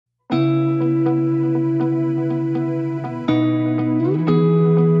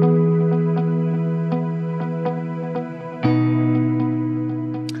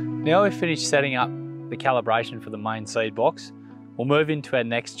Now we've finished setting up the calibration for the main seed box, we'll move into our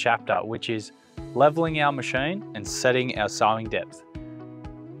next chapter, which is leveling our machine and setting our sowing depth.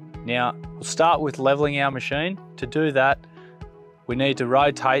 Now, we'll start with leveling our machine. To do that, we need to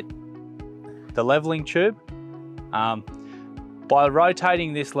rotate the leveling tube. By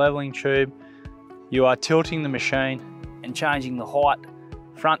rotating this leveling tube, you are tilting the machine and changing the height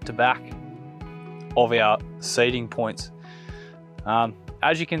front to back of our seeding points.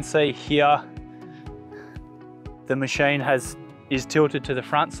 As you can see here, the machine is tilted to the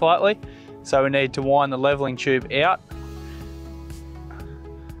front slightly, so we need to wind the leveling tube out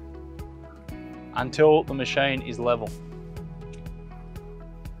until the machine is level.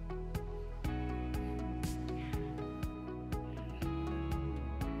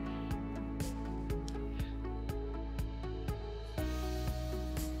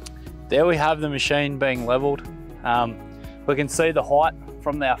 There we have the machine being leveled. We can see the height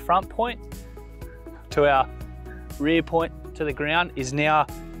from our front point to our rear point to the ground is now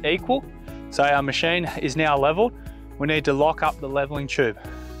equal. So our machine is now leveled. We need to lock up the leveling tube.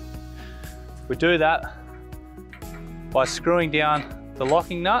 We do that by screwing down the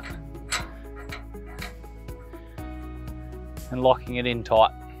locking nut and locking it in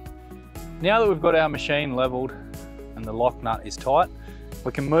tight. Now that we've got our machine leveled and the lock nut is tight,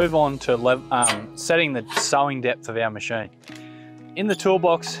 we can move on to setting the sowing depth of our machine. In the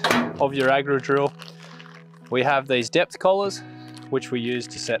toolbox of your Agrowdrill, we have these depth collars, which we use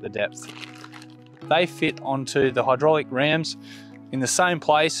to set the depth. They fit onto the hydraulic rams in the same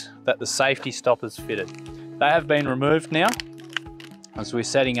place that the safety stoppers fitted. They have been removed now as we're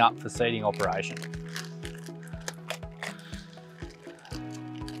setting up for seeding operation.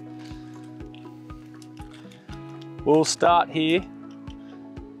 We'll start here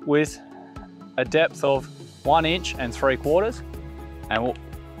with a depth of 1 inch and 3/4, and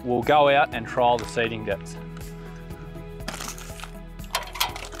we'll go out and trial the seeding depth.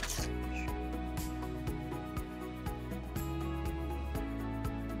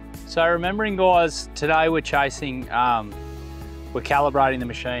 So remembering guys, today we're calibrating the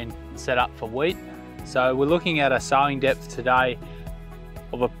machine set up for wheat. So we're looking at a sowing depth today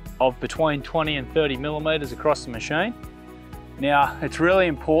of between 20 and 30 millimeters across the machine. Now, it's really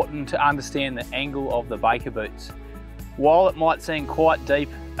important to understand the angle of the baker boots. While it might seem quite deep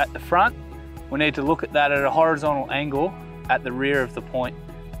at the front, we need to look at that at a horizontal angle at the rear of the point.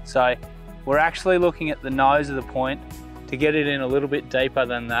 So we're actually looking at the nose of the point to get it in a little bit deeper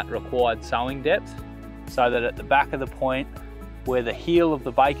than that required sowing depth, so that at the back of the point, where the heel of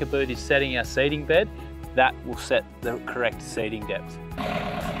the baker boot is setting our seeding bed, that will set the correct seeding depth.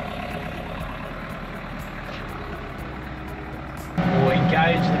 We'll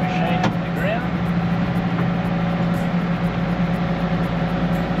engage the machine into the ground.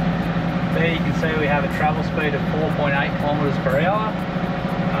 There you can see we have a travel speed of 4.8 kilometers per hour,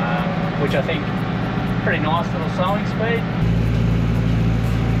 which I think is a pretty nice little sowing speed.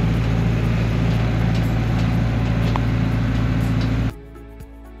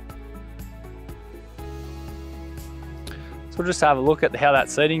 So we'll just have a look at how that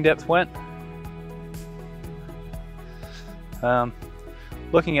seeding depth went.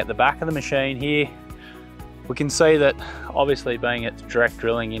 Looking at the back of the machine here, we can see that obviously being it's direct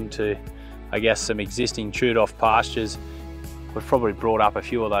drilling into, I guess, some existing chewed off pastures, we've probably brought up a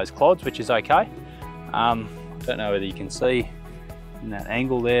few of those clods, which is okay. Don't know whether you can see in that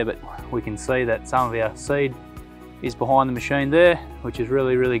angle there, but we can see that some of our seed is behind the machine there, which is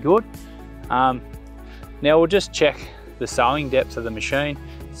really, really good. Now we'll just check the sowing depth of the machine.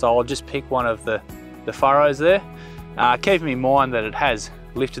 So I'll just pick one of the furrows there. Keeping in mind that it has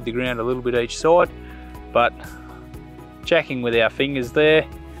lifted the ground a little bit each side, but checking with our fingers there,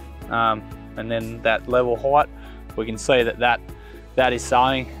 and then that level height, we can see that is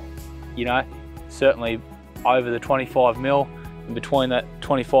sowing, you know, certainly over the 25 mil, in between that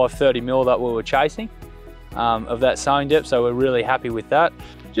 25-30 mil that we were chasing of that sowing depth. So we're really happy with that.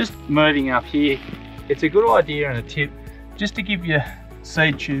 Just moving up here, it's a good idea and a tip just to give your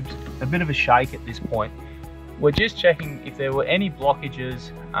seed tubes a bit of a shake at this point. We're just checking if there were any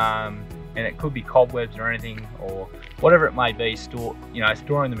blockages, and it could be cobwebs or anything, or whatever it may be,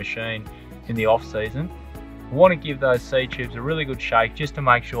 storing the machine in the off season. We want to give those seed tubes a really good shake just to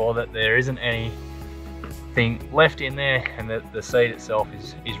make sure that there isn't anything left in there and that the seed itself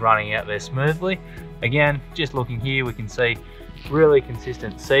is running out there smoothly. Again, just looking here, we can see really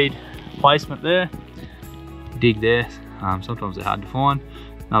consistent seed placement there. Dig there, sometimes they're hard to find.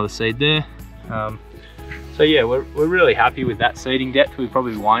 Another seed there. So yeah, we're really happy with that seeding depth. We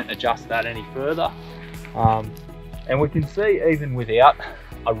probably won't adjust that any further. And we can see even without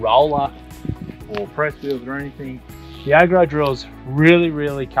a roller or press wheels or anything. The Agrowdrill is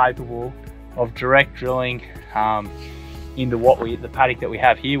really capable of direct drilling into the paddock that we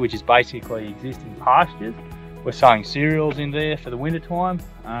have here, which is basically existing pastures. We're sowing cereals in there for the winter time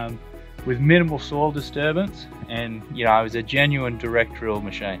with minimal soil disturbance, and you know, it's a genuine direct drill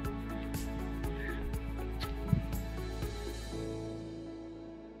machine.